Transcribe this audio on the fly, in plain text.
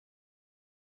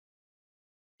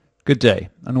Good day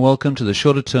and welcome to the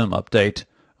shorter term update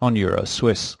on Euro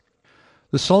Swiss.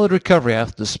 The solid recovery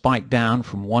after the spike down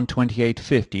from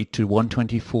 128.50 to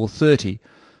 124.30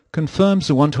 confirms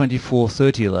the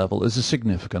 124.30 level as a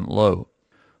significant low.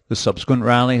 The subsequent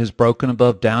rally has broken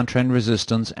above downtrend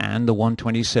resistance and the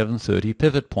 127.30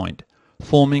 pivot point,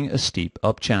 forming a steep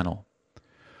up channel.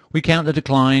 We count the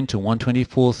decline to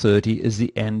 124.30 as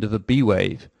the end of a B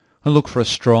wave and look for a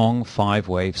strong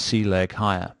 5-wave C leg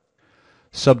higher.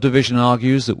 Subdivision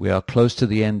argues that we are close to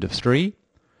the end of 3,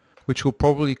 which will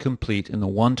probably complete in the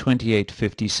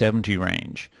 128.50-70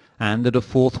 range, and that a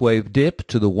 4th wave dip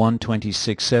to the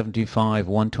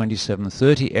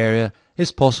 126.75-127.30 area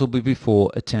is possible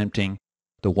before attempting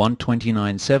the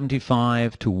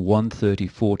 129.75 to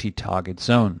 130.40 target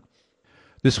zone.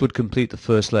 This would complete the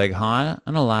first leg higher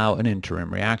and allow an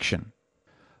interim reaction.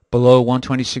 Below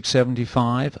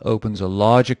 126.75 opens a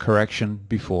larger correction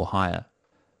before higher.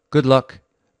 Good luck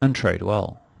and trade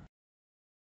well.